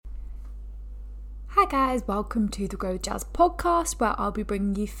Hi guys, welcome to the Grow Jazz podcast where I'll be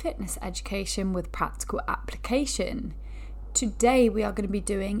bringing you fitness education with practical application. Today we are going to be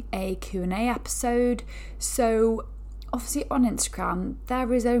doing a Q&A episode. So obviously on Instagram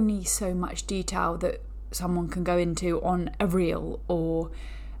there is only so much detail that someone can go into on a reel or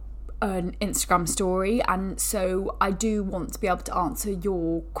an Instagram story, and so I do want to be able to answer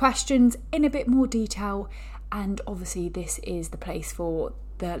your questions in a bit more detail, and obviously this is the place for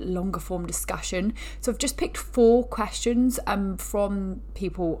the longer form discussion. So I've just picked 4 questions from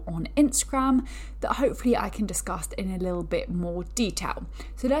people on Instagram that hopefully I can discuss in a little bit more detail.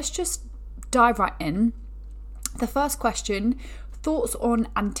 So let's just dive right in. The first question: thoughts on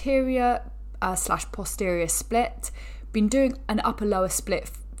anterior / posterior split. Been doing an upper lower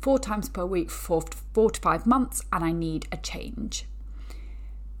split 4 times per week for 4 to 5 months and I need a change.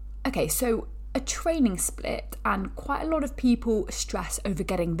 Okay, so a training split, and quite a lot of people stress over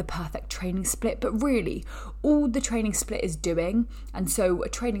getting the perfect training split, but really all the training split is doing, and so a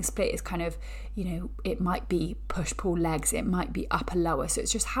training split is kind of, it might be push pull legs, it might be upper lower, so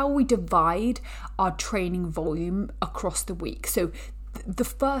it's just how we divide our training volume across the week. So the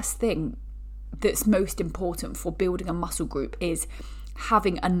first thing that's most important for building a muscle group is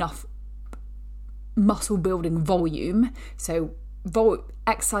having enough muscle building volume, so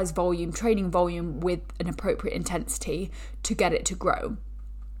exercise volume, training volume with an appropriate intensity to get it to grow.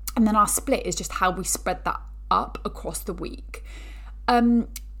 And then our split is just how we spread that up across the week.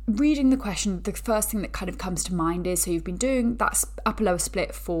 Reading the question, the first thing that kind of comes to mind is, so you've been doing that upper lower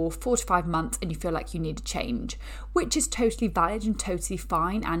split for 4 to 5 months and you feel like you need a change, which is totally valid and totally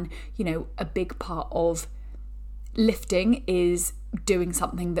fine. And a big part of lifting is doing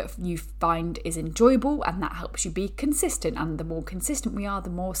something that you find is enjoyable, and that helps you be consistent, and the more consistent we are, the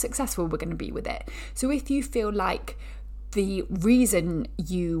more successful we're going to be with it. So if you feel like the reason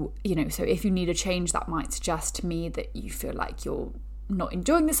so if you need a change, that might suggest to me that you feel like you're not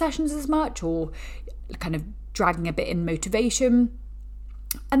enjoying the sessions as much, or kind of dragging a bit in motivation.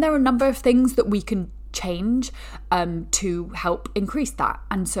 And there are a number of things that we can change to help increase that,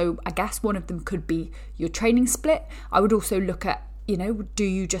 and so I guess one of them could be your training split. I would also look at, do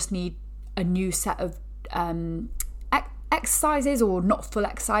you just need a new set of exercises, or not full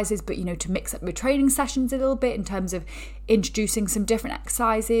exercises, but to mix up your training sessions a little bit in terms of introducing some different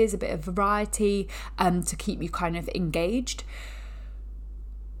exercises, a bit of variety, to keep you kind of engaged.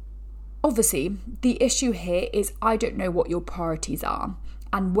 Obviously the issue here is I don't know what your priorities are.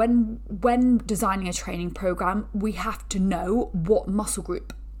 And when designing a training program, we have to know what muscle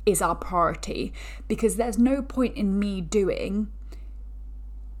group is our priority, because there's no point in me doing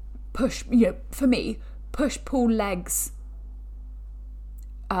push pull legs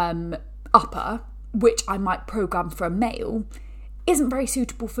upper, which I might program for a male, isn't very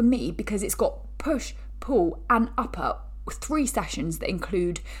suitable for me, because it's got push, pull and upper, 3 sessions that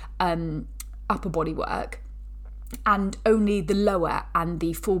include upper body work, and only the lower and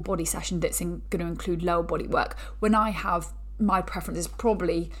the full body session that's going to include lower body work, when I have my preferences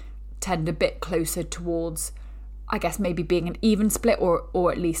probably tend a bit closer towards, I guess, maybe being an even split,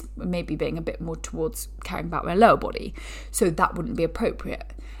 or at least maybe being a bit more towards caring about my lower body. So that wouldn't be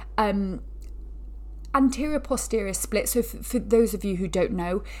appropriate. Anterior posterior split. So for those of you who don't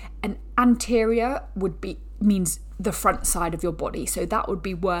know, an anterior means the front side of your body. So that would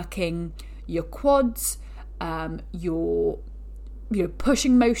be working your quads, your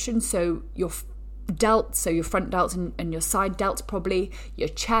pushing motion, so your delts, so your front delts and your side delts, probably your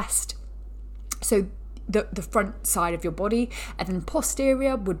chest, so the front side of your body. And then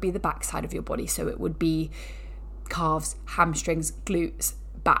posterior would be the back side of your body, so it would be calves, hamstrings, glutes,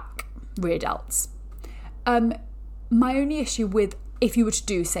 back, rear delts. My only issue with, if you were to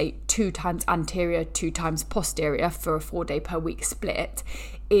do, say, 2 times anterior, 2 times posterior for a 4-day per week split,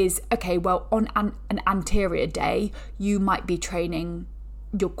 is, okay, well, on an anterior day, you might be training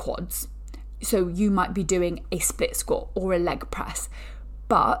your quads. So you might be doing a split squat or a leg press.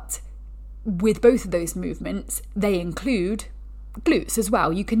 But with both of those movements, they include glutes as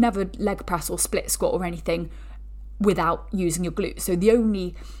well. You can never leg press or split squat or anything without using your glutes. So the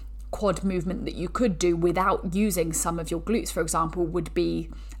only quad movement that you could do without using some of your glutes, for example, would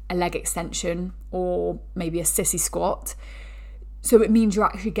be a leg extension or maybe a sissy squat. So it means you're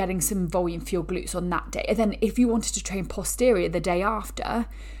actually getting some volume for your glutes on that day. And then if you wanted to train posterior the day after,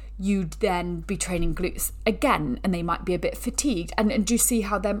 you'd then be training glutes again, and they might be a bit fatigued. And do you see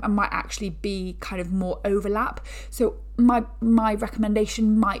how there might actually be kind of more overlap? So my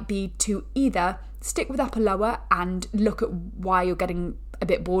recommendation might be to either stick with upper lower and look at why you're getting a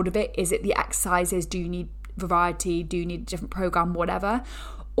bit bored of it. Is it the exercises? Do you need variety? Do you need a different program? Whatever.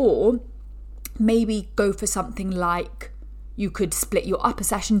 Or maybe go for something like you could split your upper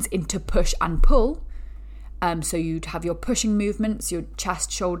sessions into push and pull. So you'd have your pushing movements, your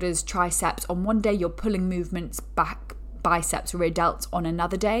chest, shoulders, triceps on one day, your pulling movements, back, biceps, rear delts on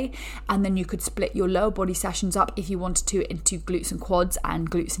another day. And then you could split your lower body sessions up if you wanted to into glutes and quads and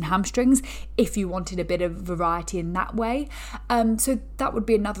glutes and hamstrings, if you wanted a bit of variety in that way. So that would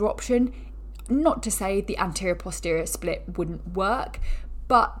be another option. Not to say the anterior posterior split wouldn't work,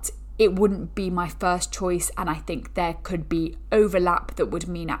 but it wouldn't be my first choice. And I think there could be overlap that would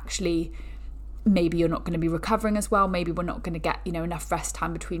mean actually maybe you're not going to be recovering as well. Maybe we're not going to get, enough rest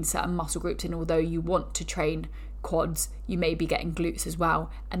time between certain muscle groups. And although you want to train quads, you may be getting glutes as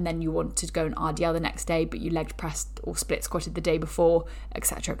well. And then you want to go and RDL the next day, but you leg pressed or split squatted the day before,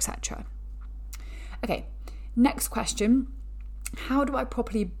 etc., etc. Okay, next question. How do I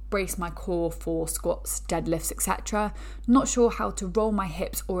properly brace my core for squats, deadlifts, etc.? Not sure how to roll my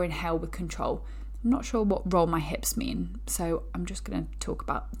hips or inhale with control. I'm not sure what roll my hips mean, so I'm just going to talk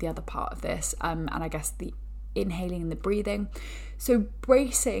about the other part of this, and I guess the inhaling and the breathing. So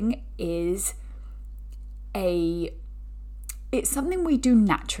bracing is it's something we do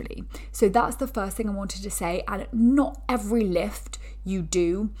naturally. So that's the first thing I wanted to say, and not every lift you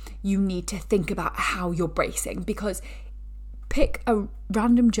do, you need to think about how you're bracing, because pick a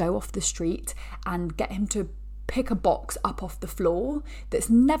random Joe off the street and get him to pick a box up off the floor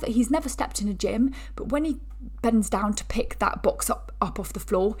he's never stepped in a gym, but when he bends down to pick that box up off the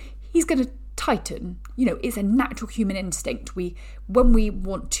floor, he's going to tighten. It's a natural human instinct. When we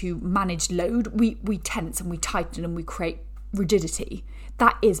want to manage load, we tense and we tighten and we create rigidity.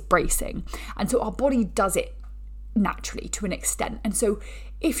 That is bracing. And so our body does it naturally to an extent. And so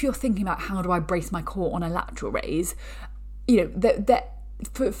if you're thinking about how do I brace my core on a lateral raise,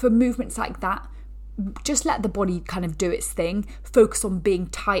 for movements like that, just let the body kind of do its thing, focus on being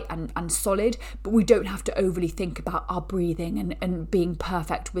tight and solid, but we don't have to overly think about our breathing and being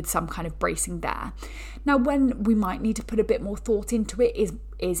perfect with some kind of bracing there. Now, when we might need to put a bit more thought into it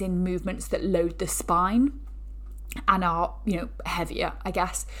is in movements that load the spine and are, heavier, I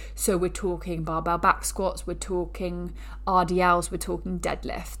guess. So we're talking barbell back squats, we're talking RDLs, we're talking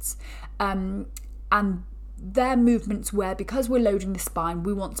deadlifts. And they're movements where, because we're loading the spine,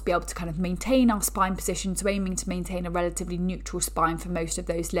 we want to be able to kind of maintain our spine position, so aiming to maintain a relatively neutral spine for most of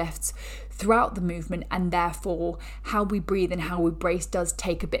those lifts throughout the movement, and therefore how we breathe and how we brace does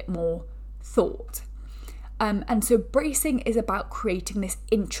take a bit more thought. And so bracing is about creating this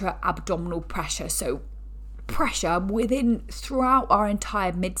intra-abdominal pressure, so pressure throughout our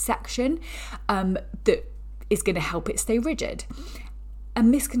entire midsection that is going to help it stay rigid. A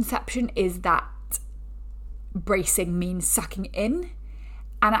misconception is that bracing means sucking in,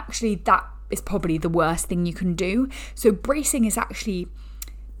 and actually that is probably the worst thing you can do. So bracing is actually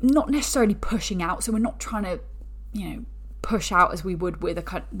not necessarily pushing out, so we're not trying to push out as we would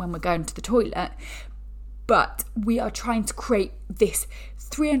when we're going to the toilet, but we are trying to create this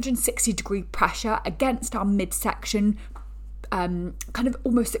 360 degree pressure against our midsection, kind of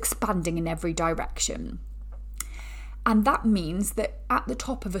almost expanding in every direction. And that means that at the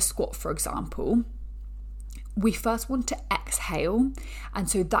top of a squat, for example, we first want to exhale, and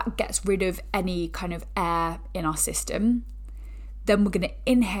so that gets rid of any kind of air in our system. Then we're going to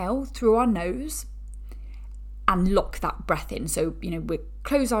inhale through our nose and lock that breath in. So, we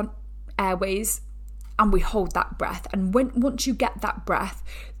close our airways and we hold that breath. And once you get that breath,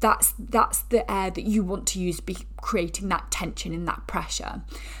 that's the air that you want to use to be creating that tension and that pressure.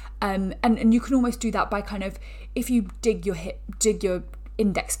 And you can almost do that by kind of, if you dig your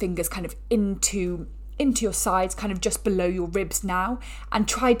index fingers kind of into your sides, kind of just below your ribs now, and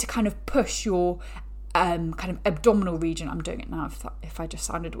try to kind of push your kind of abdominal region. I'm doing it now if I just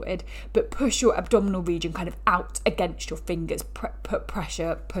sounded weird, but push your abdominal region kind of out against your fingers, put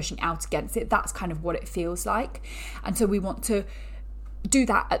pressure pushing out against it. That's kind of what it feels like. And so we want to do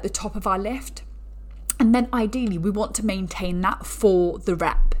that at the top of our lift, and then ideally we want to maintain that for the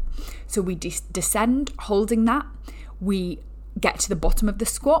rep. So we descend holding that, we get to the bottom of the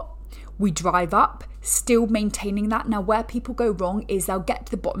squat, we drive up, still maintaining that. Now, where people go wrong is they'll get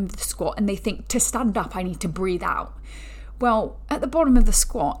to the bottom of the squat and they think, to stand up, I need to breathe out. Well, at the bottom of the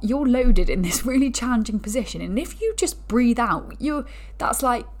squat, you're loaded in this really challenging position. And if you just breathe out, that's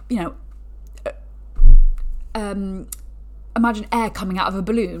like, imagine air coming out of a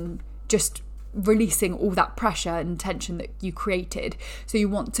balloon, just releasing all that pressure and tension that you created. So you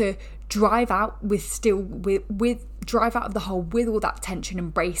want to drive out drive out of the hole with all that tension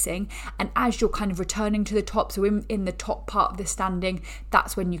and bracing, and as you're kind of returning to the top, so in the top part of the standing,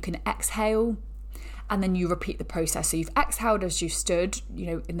 that's when you can exhale, and then you repeat the process. So you've exhaled as you stood,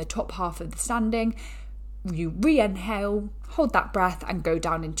 in the top half of the standing. You re-inhale, hold that breath, and go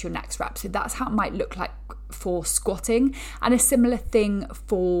down into your next rep. So that's how it might look like for squatting, and a similar thing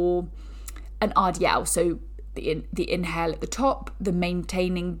for an RDL. So the inhale at the top, the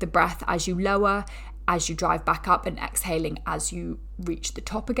maintaining the breath as you lower, as you drive back up, and exhaling as you reach the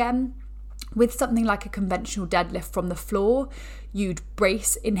top again. With something like a conventional deadlift from the floor, you'd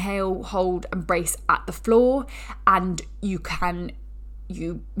brace, inhale, hold, and brace at the floor, and you push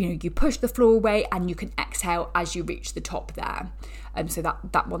the floor away and you can exhale as you reach the top there. So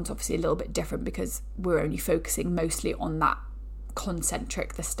that one's obviously a little bit different because we're only focusing mostly on that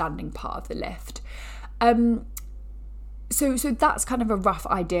concentric, the standing part of the lift. So that's kind of a rough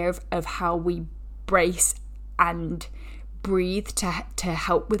idea of how we brace and breathe to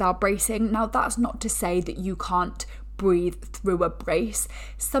help with our bracing. Now, that's not to say that you can't breathe through a brace.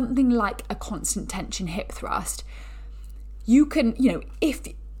 Something like a constant tension hip thrust, you can,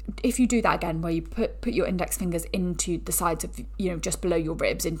 if you do that again, where you put your index fingers into the sides of, just below your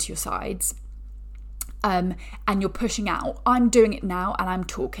ribs, into your sides, and you're pushing out. I'm doing it now and I'm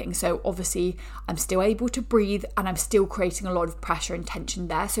talking, so obviously I'm still able to breathe and I'm still creating a lot of pressure and tension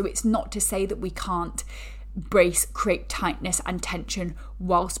there. So it's not to say that we can't brace, create tightness and tension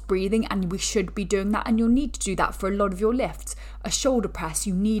whilst breathing, and we should be doing that, and you'll need to do that for a lot of your lifts. A shoulder press,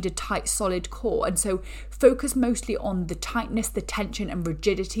 you need a tight, solid core, and so focus mostly on the tightness, the tension and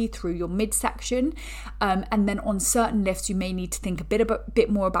rigidity through your midsection, and then on certain lifts you may need to think a bit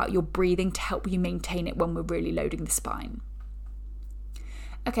more about your breathing to help you maintain it when we're really loading the spine.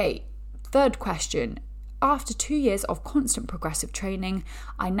 Okay, third question. After 2 years of constant progressive training,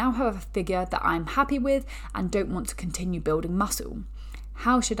 I now have a figure that I'm happy with and don't want to continue building muscle.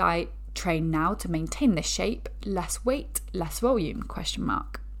 How should I train now to maintain this shape? Less weight, less volume? ?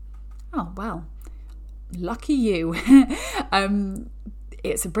 Oh, well, lucky you.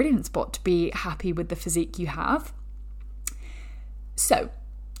 It's a brilliant spot to be happy with the physique you have. So,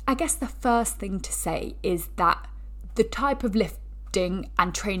 I guess the first thing to say is that the type of lifting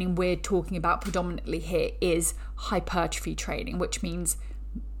and training we're talking about predominantly here is hypertrophy training, which means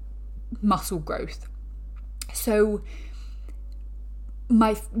muscle growth. So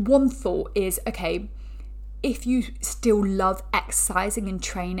my one thought is, okay, if you still love exercising and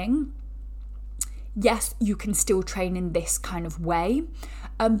training, yes, you can still train in this kind of way,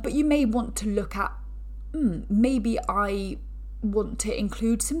 but you may want to look at, maybe I want to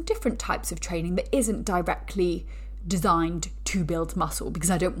include some different types of training that isn't directly designed to build muscle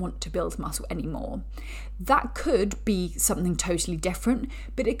because I don't want to build muscle anymore. That could be something totally different,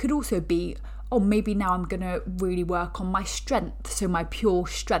 but it could also be, maybe now I'm going to really work on my strength, so my pure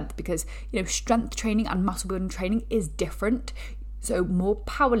strength, because strength training and muscle building training is different. So more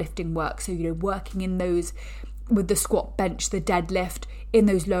powerlifting work, so working in those with the squat, bench, the deadlift, in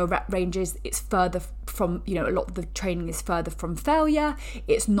those lower rep ranges, it's further from, a lot of the training is further from failure.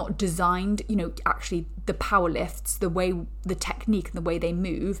 It's not designed, actually the power lifts, the technique and the way they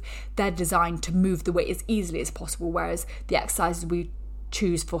move, they're designed to move the weight as easily as possible. Whereas the exercises we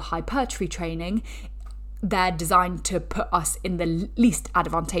choose for hypertrophy training, they're designed to put us in the least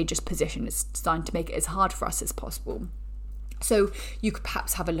advantageous position. It's designed to make it as hard for us as possible. So you could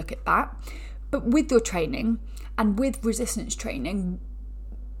perhaps have a look at that. But with your training and with resistance training,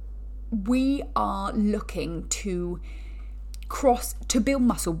 we are looking to build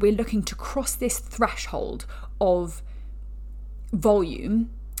muscle. We're looking to cross this threshold of volume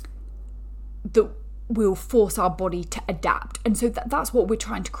that will force our body to adapt. And so that's what we're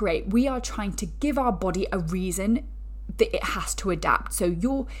trying to create. We are trying to give our body a reason that it has to adapt. So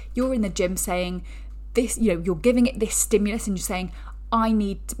you're in the gym saying this, you're giving it this stimulus and you're saying,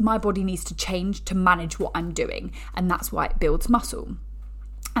 my body needs to change to manage what I'm doing. And that's why it builds muscle.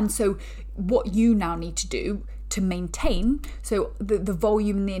 And so what you now need to do to maintain, so the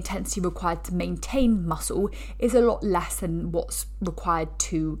volume and the intensity required to maintain muscle is a lot less than what's required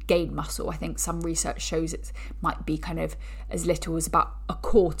to gain muscle. I think some research shows it might be kind of as little as about a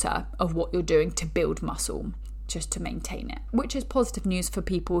quarter of what you're doing to build muscle, just to maintain it, which is positive news for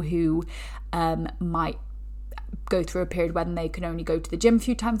people who might go through a period when they can only go to the gym a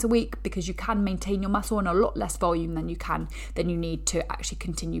few times a week, because you can maintain your muscle on a lot less volume than you need to actually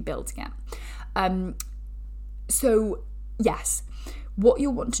continue building it. So yes, what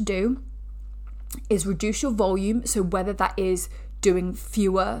you'll want to do is reduce your volume. So whether that is doing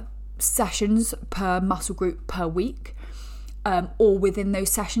fewer sessions per muscle group per week, or within those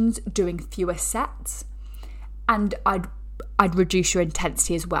sessions doing fewer sets, and I'd reduce your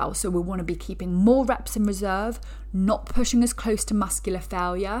intensity as well. So we want to be keeping more reps in reserve, not pushing as close to muscular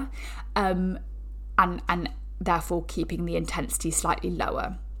failure, and therefore keeping the intensity slightly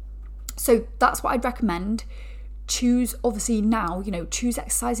lower. So that's what I'd recommend. Choose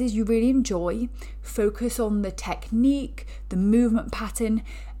exercises you really enjoy, focus on the technique, the movement pattern.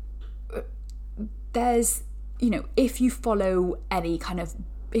 There's, if you follow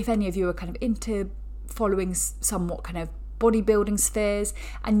if any of you are kind of into following somewhat kind of bodybuilding spheres,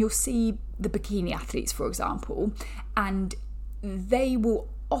 and you'll see the bikini athletes, for example, and they will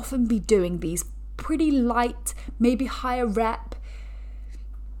often be doing these pretty light, maybe higher rep,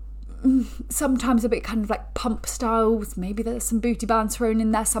 sometimes a bit kind of like pump styles, maybe there's some booty bands thrown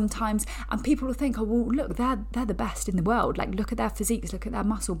in there sometimes, and people will think, oh well, look, they're the best in the world, like look at their physiques, look at their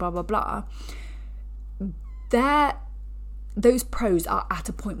muscle, blah blah blah. Those pros are at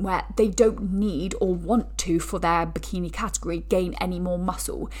a point where they don't need or want to, for their bikini category, gain any more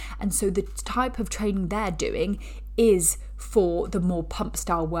muscle, and so the type of training they're doing is for the more pump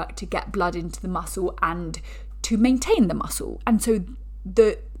style work to get blood into the muscle and to maintain the muscle. And so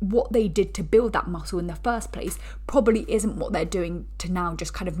what they did to build that muscle in the first place probably isn't what they're doing to now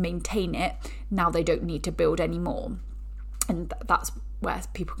just kind of maintain it. Now they don't need to build any more. And that's where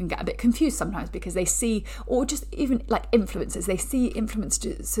people can get a bit confused sometimes, because they see, or just even like influencers, they see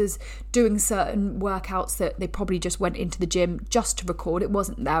influencers doing certain workouts that they probably just went into the gym just to record. It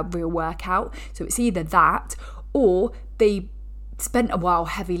wasn't their real workout. So it's either that, or they spent a while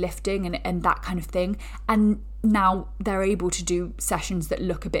heavy lifting and that kind of thing, and now they're able to do sessions that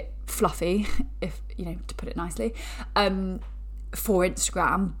look a bit fluffy, if to put it nicely, for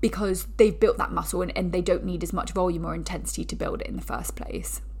Instagram, because they've built that muscle and they don't need as much volume or intensity to build it in the first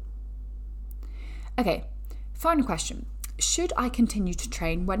place. Okay, final question. Should I continue to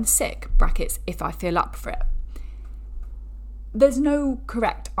train when sick? Brackets, if I feel up for it. There's no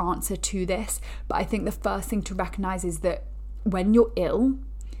correct answer to this, but I think the first thing to recognise is that when you're ill,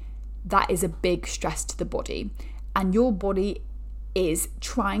 that is a big stress to the body, and your body is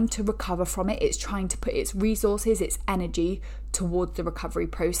trying to recover from it. It's trying to put its resources, its energy towards the recovery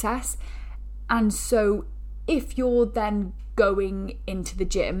process. And so if you're then going into the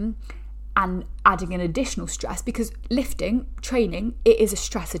gym and adding an additional stress, because lifting, training, it is a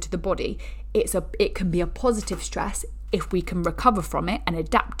stressor to the body. It can be a positive stress if we can recover from it and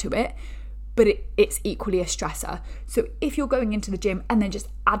adapt to it, but it's equally a stressor. So if you're going into the gym and then just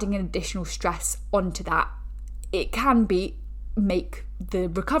adding an additional stress onto that, it can make the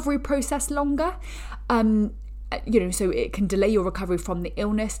recovery process longer, so it can delay your recovery from the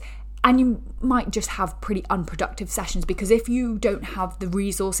illness, and you might just have pretty unproductive sessions, because if you don't have the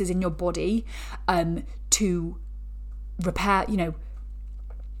resources in your body to repair,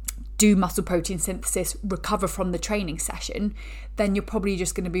 do muscle protein synthesis, recover from the training session, then you're probably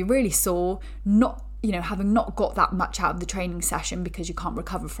just going to be really sore, having not got that much out of the training session because you can't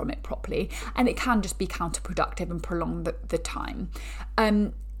recover from it properly, and it can just be counterproductive and prolong the time.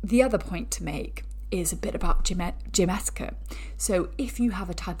 The other point to make is a bit about gym etiquette. So if you have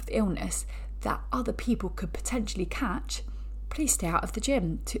a type of illness that other people could potentially catch, please stay out of the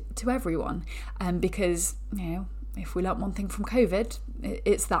gym to everyone, because if we learnt one thing from COVID,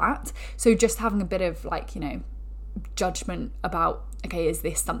 it's that. So just having a bit of judgment about, okay, is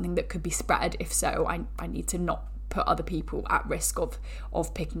this something that could be spread? If so, I need to not put other people at risk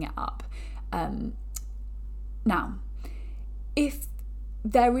of picking it up. Now, if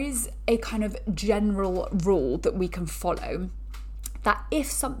there is a kind of general rule that we can follow, that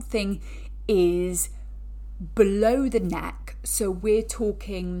if something is below the neck, so we're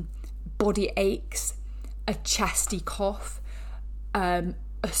talking body aches, a chesty cough, a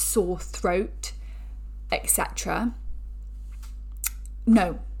sore throat, etc.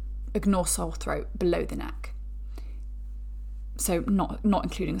 No, ignore sore throat below the neck. So not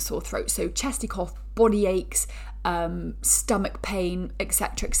including a sore throat. So chesty cough, body aches, stomach pain,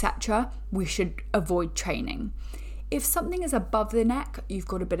 etc., we should avoid training. If something is above the neck, you've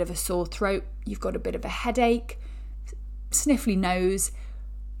got a bit of a sore throat, you've got a bit of a headache, sniffly nose,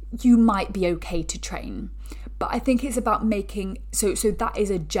 you might be okay to train. But I think it's about making, so that is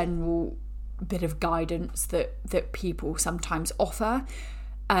a general bit of guidance that people sometimes offer.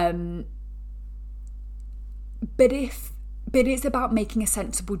 But it's about making a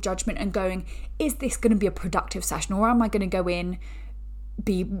sensible judgment and going, is this going to be a productive session, or am I going to go in,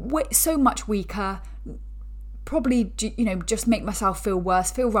 be so much weaker, probably just make myself feel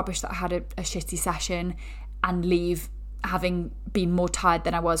worse, feel rubbish that I had a shitty session, and leave having been more tired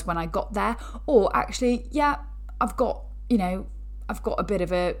than I was when I got there? Or actually, yeah, I've got I've got a bit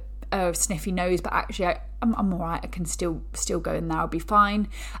of a sniffy nose, but actually I'm all right. I can still go in there. I'll be fine.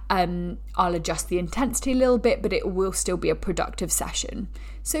 I'll adjust the intensity a little bit, but it will still be a productive session.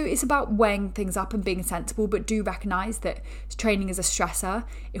 So it's about weighing things up and being sensible, but do recognise that training is a stressor.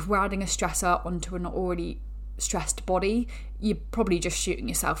 If we're adding a stressor onto an already stressed body, you're probably just shooting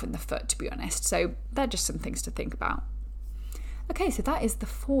yourself in the foot, to be honest. So they're just some things to think about. Okay, so that is the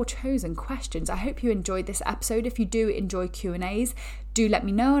 4 chosen questions. I hope you enjoyed this episode. If you do enjoy Q&As, do let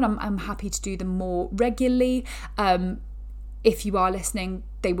me know, and I'm happy to do them more regularly. If you are listening,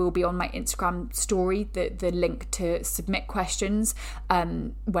 they will be on my Instagram story, the link to submit questions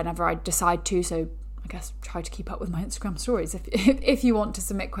whenever I decide to. So I guess try to keep up with my Instagram stories if you want to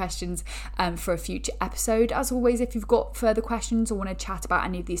submit questions for a future episode. As always, if you've got further questions or want to chat about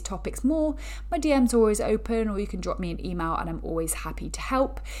any of these topics more, my DM's are always open, or you can drop me an email and I'm always happy to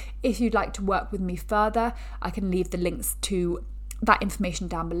help. If you'd like to work with me further, I can leave the links to that information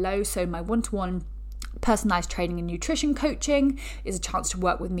down below. So my one-to-one personalised training and nutrition coaching is a chance to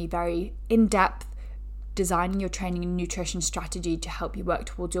work with me very in-depth, designing your training and nutrition strategy to help you work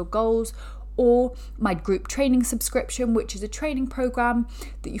towards your goals. Or my group training subscription, which is a training program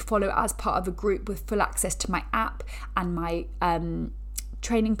that you follow as part of a group with full access to my app and my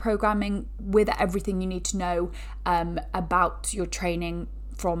training programming with everything you need to know about your training,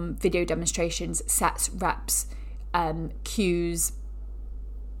 from video demonstrations, sets, reps, cues,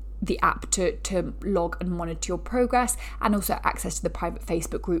 the app to log and monitor your progress, and also access to the private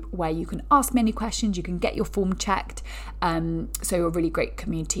Facebook group where you can ask me any questions, you can get your form checked, so a really great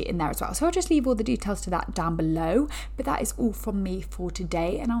community in there as well. So I'll just leave all the details to that down below, but that is all from me for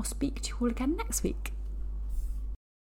today, and I'll speak to you all again next week.